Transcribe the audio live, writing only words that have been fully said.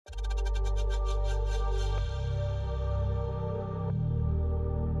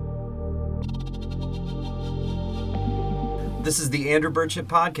This is the Andrew Burchett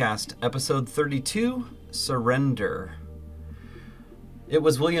Podcast, episode 32, Surrender. It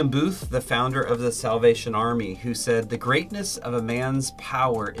was William Booth, the founder of the Salvation Army, who said, "The greatness of a man's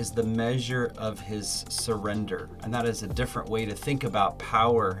power is the measure of his surrender." And that is a different way to think about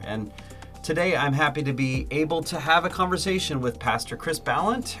power. And today I'm happy to be able to have a conversation with Pastor Chris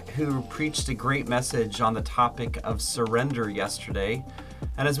Ballant, who preached a great message on the topic of surrender yesterday.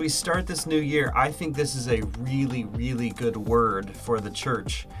 And as we start this new year, I think this is a really, really good word for the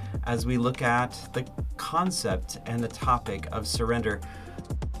church as we look at the concept and the topic of surrender.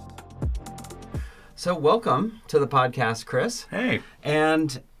 So welcome to the podcast, Chris. Hey.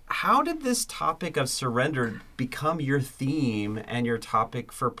 And how did this topic of surrender become your theme and your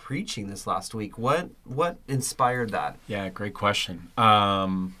topic for preaching this last week? What inspired that? Yeah, great question.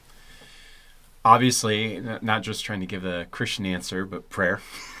 Obviously, not just trying to give a Christian answer, but prayer.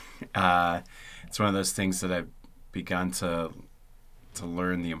 It's one of those things that I've begun to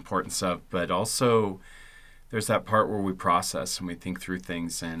learn the importance of, but also there's that part where we process and we think through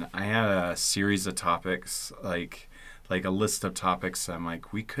things. And I had a series of topics, like a list of topics. I'm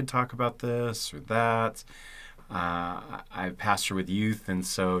like, we could talk about this or that. I pastor with youth, and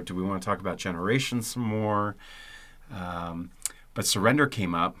so do we want to talk about generations some more? But surrender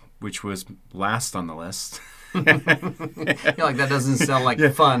came up, which was last on the list. You're like, that doesn't sound like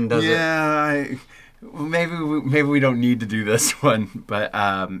fun, does it? Yeah, maybe we don't need to do this one. But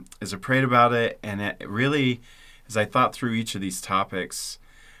as I prayed about it, and it really, as I thought through each of these topics,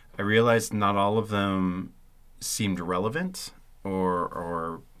 I realized not all of them seemed relevant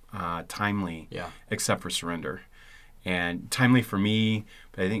or timely, except for surrender. And timely for me,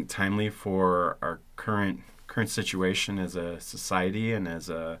 but I think timely for our current situation as a society and as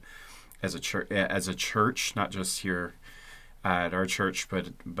a church, not just here at our church,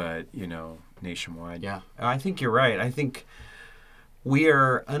 but nationwide. Yeah, I think you're right. I think we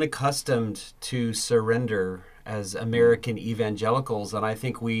are unaccustomed to surrender as American evangelicals, and I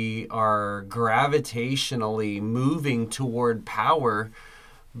think we are gravitationally moving toward power.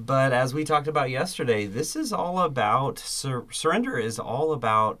 But as we talked about yesterday, this is all about, surrender is all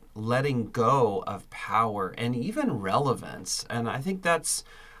about letting go of power and even relevance. And I think that's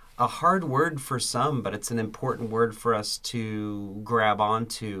a hard word for some, but it's an important word for us to grab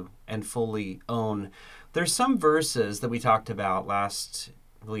onto and fully own. There's some verses that we talked about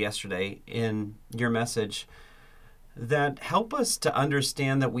yesterday in your message that help us to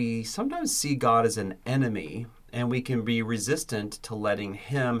understand that we sometimes see God as an enemy, and we can be resistant to letting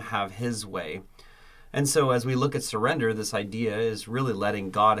him have his way. And so as we look at surrender, this idea is really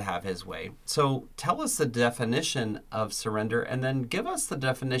letting God have his way. So tell us the definition of surrender, and then give us the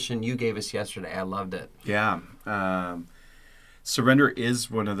definition you gave us yesterday. I loved it. Yeah. Surrender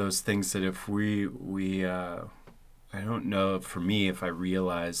is one of those things that if we I don't know, for me, if I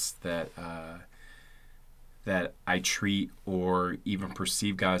realize that I treat or even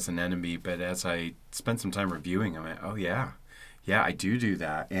perceive God as an enemy, but as I spend some time reviewing him, I do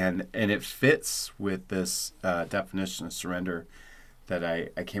that. And it fits with this definition of surrender that I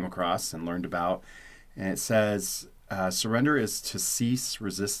came across and learned about. And it says, surrender is to cease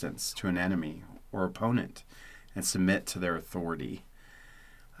resistance to an enemy or opponent and submit to their authority.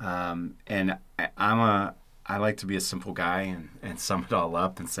 And I like to be a simple guy and sum it all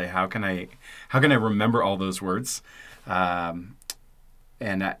up and say, how can I remember all those words?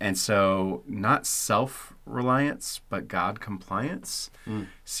 And so not self-reliance, but God-compliance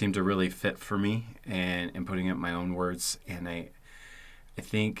seemed to really fit for me, and putting it in my own words. And I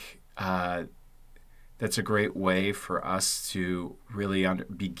think that's a great way for us to really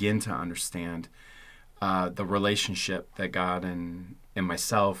begin to understand the relationship that God and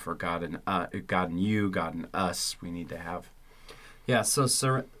myself, or God and you, God and us, we need to have. Yeah, so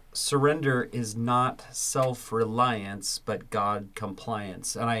surrender is not self-reliance, but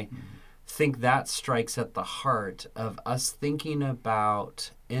God-compliance. And I think that strikes at the heart of us thinking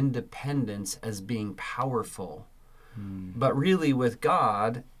about independence as being powerful. But really with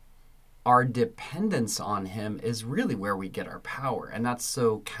God, our dependence on him is really where we get our power. And that's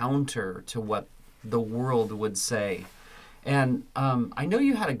so counter to what the world would say. And I know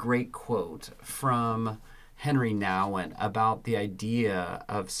you had a great quote from Henry Nouwen about the idea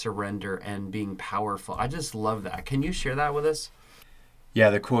of surrender and being powerful. I just love that. Can you share that with us? Yeah,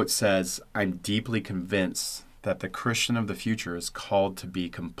 the quote says, "I'm deeply convinced that the Christian of the future is called to be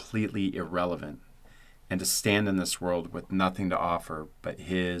completely irrelevant and to stand in this world with nothing to offer but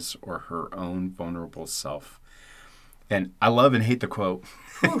his or her own vulnerable self." And I love and hate the quote.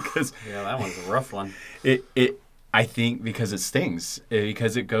 Yeah, that one's a rough one. I think because it stings,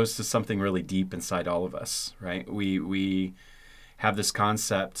 because it goes to something really deep inside all of us, right? We have this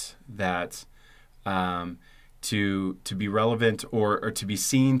concept that to be relevant or to be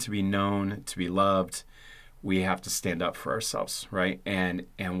seen, to be known, to be loved, we have to stand up for ourselves, right? And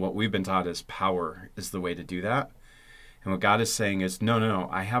what we've been taught is power is the way to do that. And what God is saying is, no,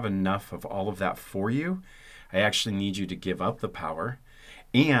 I have enough of all of that for you. I actually need you to give up the power.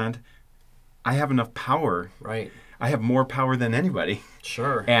 And I have enough power. Right. I have more power than anybody.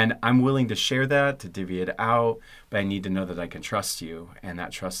 Sure. And I'm willing to share that, to divvy it out, but I need to know that I can trust you. And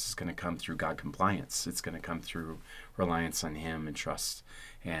that trust is going to come through God compliance. It's going to come through reliance on him and trust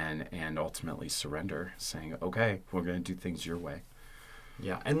and ultimately surrender, saying, okay, we're going to do things your way.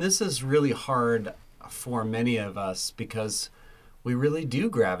 Yeah. And this is really hard for many of us because we really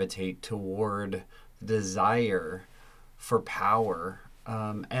do gravitate toward desire for power.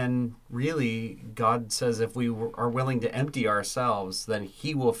 And really, God says if we are willing to empty ourselves, then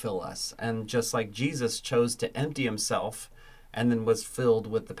he will fill us. And just like Jesus chose to empty himself and then was filled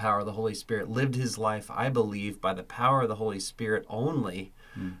with the power of the Holy Spirit, lived his life, I believe, by the power of the Holy Spirit only,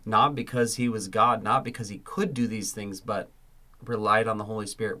 not because he was God, not because he could do these things, but relied on the Holy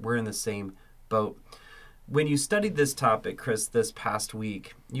Spirit. We're in the same boat. When you studied this topic, Chris, this past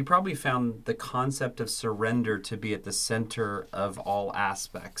week, you probably found the concept of surrender to be at the center of all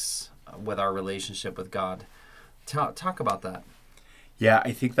aspects with our relationship with God. Talk about that. Yeah,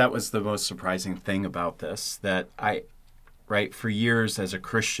 I think that was the most surprising thing about this, that for years as a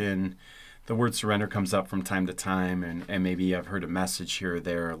Christian, the word surrender comes up from time to time, and maybe I've heard a message here or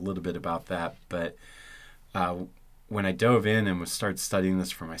there a little bit about that, but when I dove in and started studying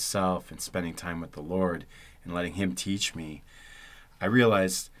this for myself and spending time with the Lord and letting him teach me, I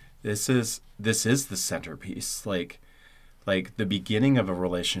realized this is the centerpiece. Like the beginning of a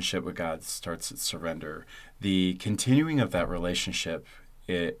relationship with God starts at surrender. The continuing of that relationship,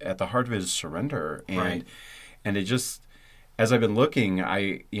 at the heart of it is surrender. And it just, as I've been looking,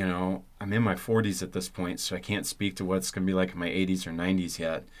 I'm in my 40s at this point, so I can't speak to what it's going to be like in my 80s or 90s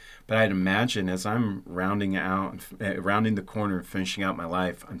yet. But I'd imagine as I'm rounding the corner and finishing out my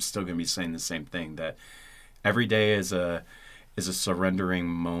life, I'm still going to be saying the same thing, that every day is a surrendering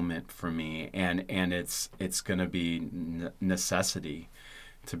moment for me, and it's going to be necessity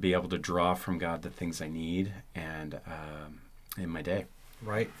to be able to draw from God the things I need and in my day.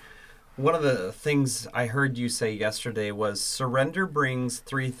 Right. One of the things I heard you say yesterday was surrender brings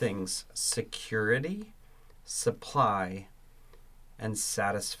three things: security, supply, and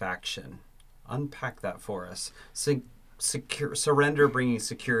satisfaction. Unpack that for us. Surrender bringing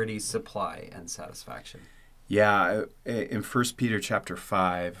security, supply, and satisfaction. Yeah, in 1 Peter chapter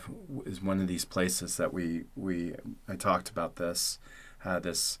 5 is one of these places that I talked about this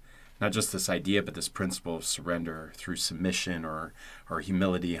not just this idea, but this principle of surrender through submission or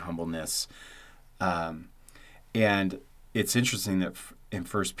humility, humbleness. And it's interesting that in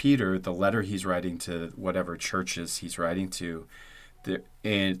 1 Peter, the letter he's writing to whatever churches he's writing to,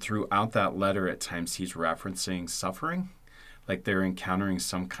 and throughout that letter, at times he's referencing suffering, like they're encountering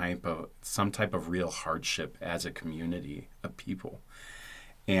some type of real hardship as a community of people,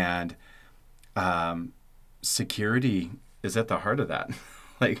 and security is at the heart of that.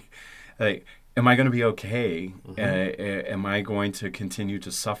 like, am I going to be okay? Mm-hmm. Am I going to continue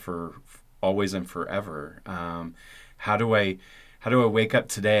to suffer always and forever? How do I wake up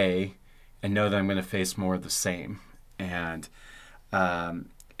today and know that I'm going to face more of the same? And one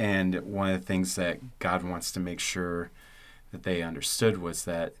of the things that God wants to make sure that they understood was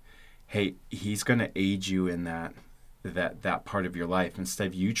that, hey, he's going to aid you in that part of your life. Instead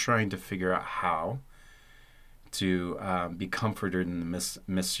of you trying to figure out how to be comforted in the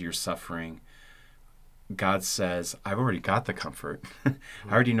midst of your suffering, God says, I've already got the comfort. I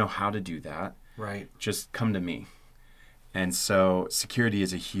already know how to do that. Right. Just come to me. And so security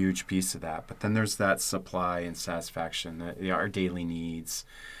is a huge piece of that. But then there's that supply and satisfaction, our daily needs,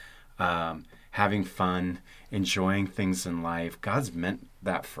 having fun, enjoying things in life. God's meant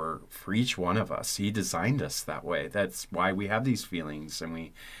that for each one of us. He designed us that way. That's why we have these feelings and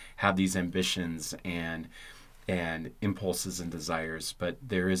we have these ambitions and impulses and desires. But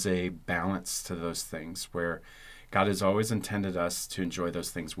there is a balance to those things where God has always intended us to enjoy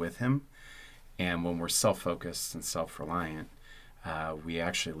those things with him. And when we're self-focused and self-reliant, we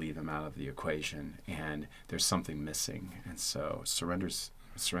actually leave them out of the equation, and there's something missing. And so surrender's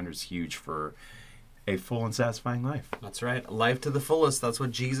huge for a full and satisfying life. That's right. Life to the fullest. That's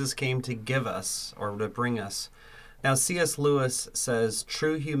what Jesus came to give us or to bring us. Now, C.S. Lewis says,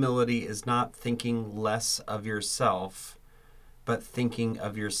 true humility is not thinking less of yourself, but thinking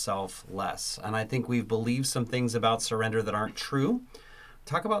of yourself less. And I think we've believed some things about surrender that aren't true.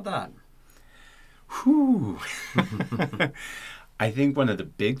 Talk about that. Whew. I think one of the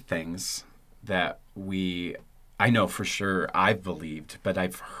big things that I know for sure I've believed, but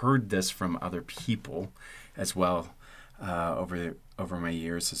I've heard this from other people as well over my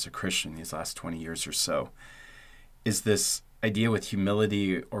years as a Christian, these last 20 years or so, is this idea with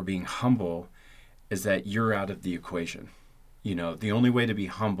humility or being humble is that you're out of the equation. The only way to be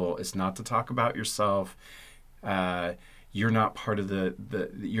humble is not to talk about yourself. You're not part of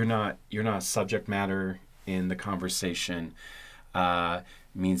you're not a subject matter in the conversation.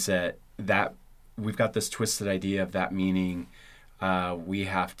 Means that we've got this twisted idea of that meaning we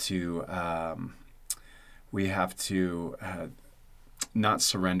have to not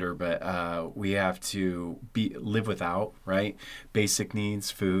surrender, but we have to live without, right? Basic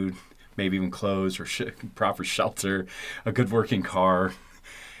needs, food, maybe even clothes or proper shelter, a good working car.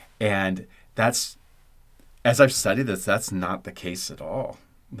 And that's, as I've studied this, that's not the case at all.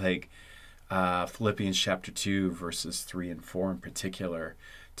 Like Philippians chapter 2, verses 3 and 4 in particular,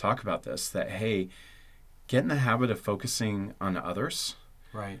 talk about this, that, hey, get in the habit of focusing on others.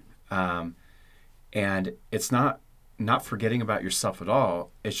 Right. And it's not forgetting about yourself at all.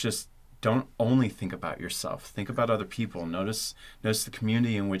 It's just don't only think about yourself. Think about other people. Notice the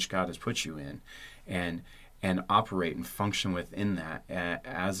community in which God has put you in, and operate and function within that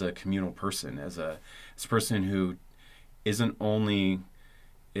as a communal person, as a person who is only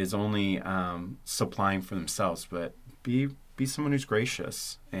supplying for themselves, but be someone who's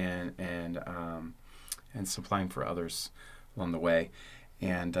gracious and supplying for others along the way.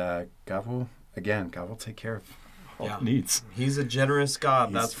 And God will take care of all needs. He's a generous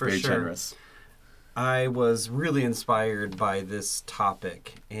God, that's for very sure. Generous. I was really inspired by this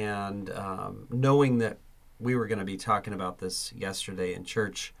topic, and knowing that we were going to be talking about this yesterday in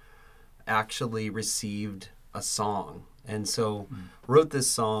church, actually received a song. And so wrote this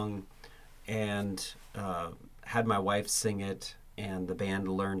song and had my wife sing it, and the band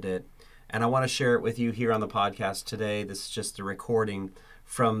learned it. And I want to share it with you here on the podcast today. This is just a recording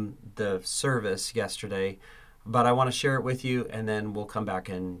from the service yesterday, but I want to share it with you, and then we'll come back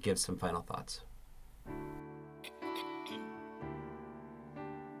and give some final thoughts.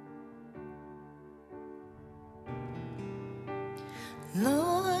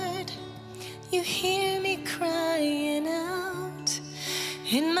 Lord, you hear me crying out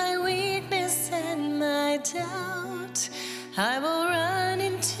in my weakness and my doubt. I will run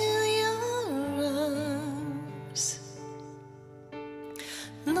into your arms.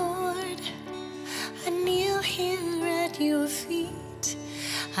 Lord, I kneel here at your feet.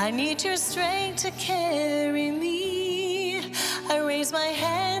 I need your strength to carry me. I raise my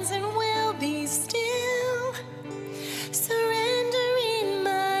hands and will be still, surrendering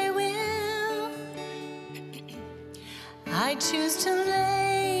my will. I choose to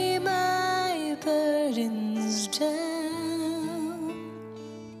lay my burdens down.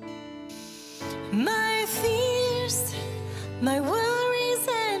 My fears, my worries,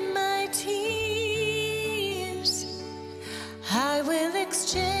 and my tears, I will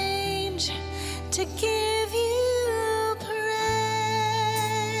exchange to give you praise.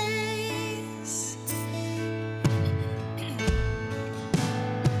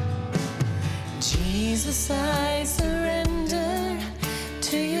 Jesus, I surrender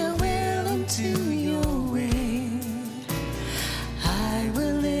to your will and to your way. I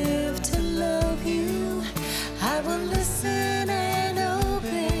will live to love you. I will listen and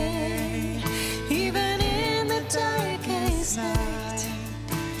obey, even in the darkest night.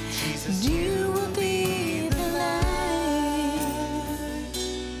 You will be the light.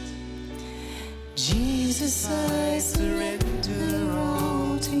 Jesus, I surrender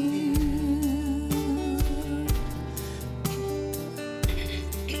all to you.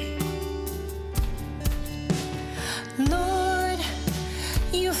 Lord,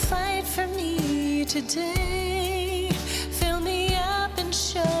 you fight for me today. Fill me up and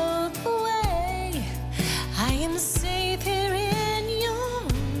show the way. I am safe here in your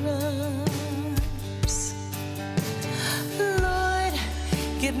arms. Lord,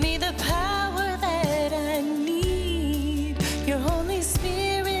 give me the power that I need. Your Holy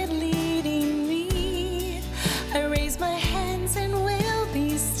Spirit leading me. I raise my hands and will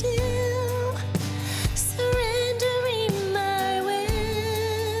be still, surrendering my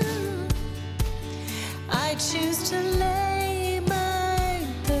will. I choose to lay my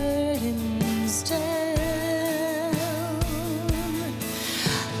burdens down.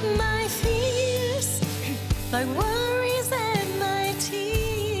 My fears, my worries, and my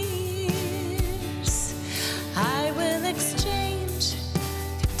tears, I will exchange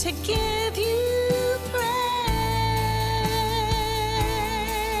to give you praise.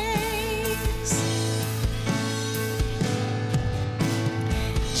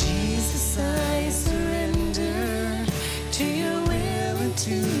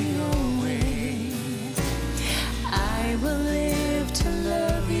 into your way. I will live to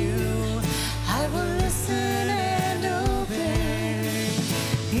love you. I will listen and obey.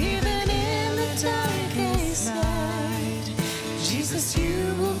 Even in the darkest night, Jesus,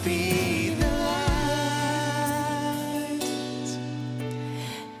 you will be the light.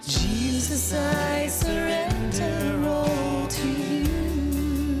 Jesus, I surrender all to you.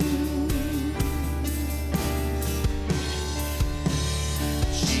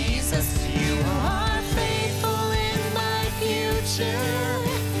 Jesus, you are faithful in my future,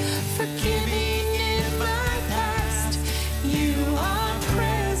 forgiving in my past. You are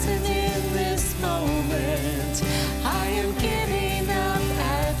present in this moment. I am giving up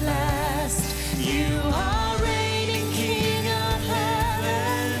at last. You are reigning King of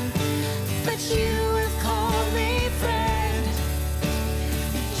heaven, but you have called me friend.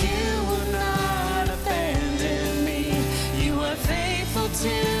 You will not abandon me. You are faithful to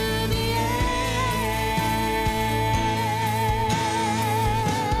the end.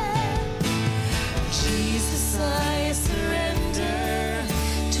 Jesus, I surrender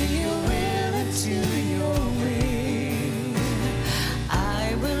to your will and to your way.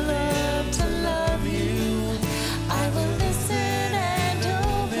 I will love to love you. I will listen and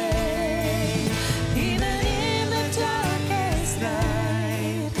obey. Even in the darkest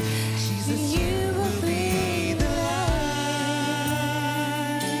night, Jesus, you will be the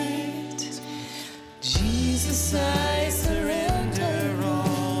light. Jesus, I surrender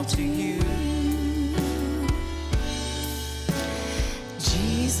all to you.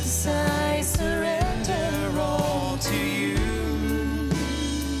 Jesus, I surrender all to you.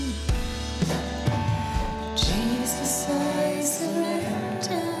 Jesus, I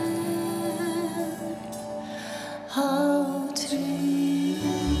surrender all to you.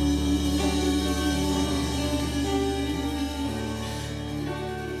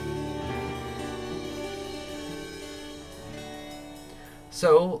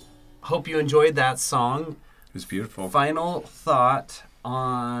 So, hope you enjoyed that song. It was beautiful. Final thought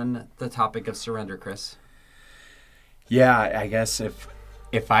on the topic of surrender, Chris. Yeah, I guess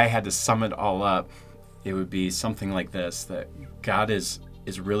if I had to sum it all up, it would be something like this: that God is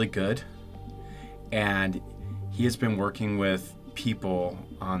really good, and He has been working with people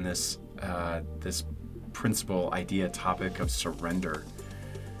on this this principle, idea, topic of surrender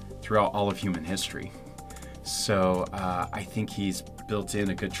throughout all of human history. So I think He's built in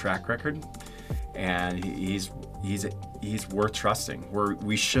a good track record, and He's worth trusting.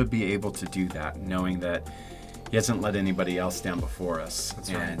 We should be able to do that, knowing that He hasn't let anybody else down before us.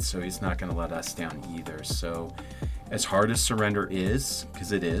 That's right. And so He's not going to let us down either. So as hard as surrender is,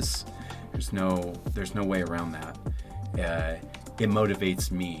 because it is, there's no way around that. It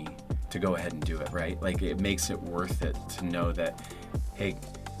motivates me to go ahead and do it, right? Like, it makes it worth it to know that, hey,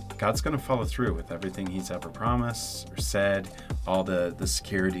 God's going to follow through with everything He's ever promised or said, all the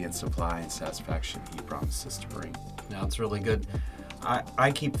security and supply and satisfaction He promises to bring. No, it's really good.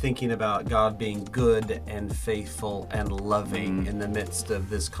 I keep thinking about God being good and faithful and loving in the midst of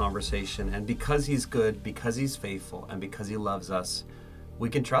this conversation. And because He's good, because He's faithful, and because He loves us, we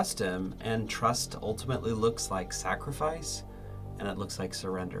can trust Him. And trust ultimately looks like sacrifice, and it looks like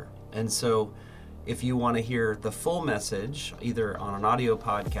surrender. And so if you want to hear the full message, either on an audio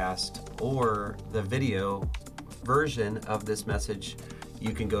podcast or the video version of this message,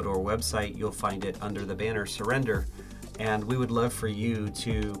 you can go to our website. You'll find it under the banner Surrender. And we would love for you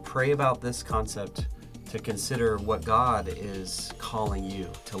to pray about this concept, to consider what God is calling you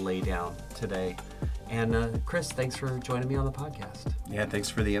to lay down today. And Chris, thanks for joining me on the podcast. Yeah, thanks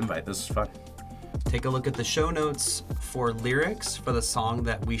for the invite. This was fun. Take a look at the show notes for lyrics for the song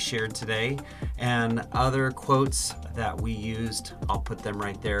that we shared today and other quotes that we used. I'll put them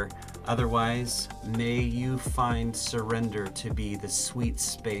right there. Otherwise, may you find surrender to be the sweet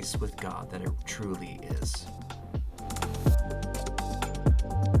space with God that it truly is.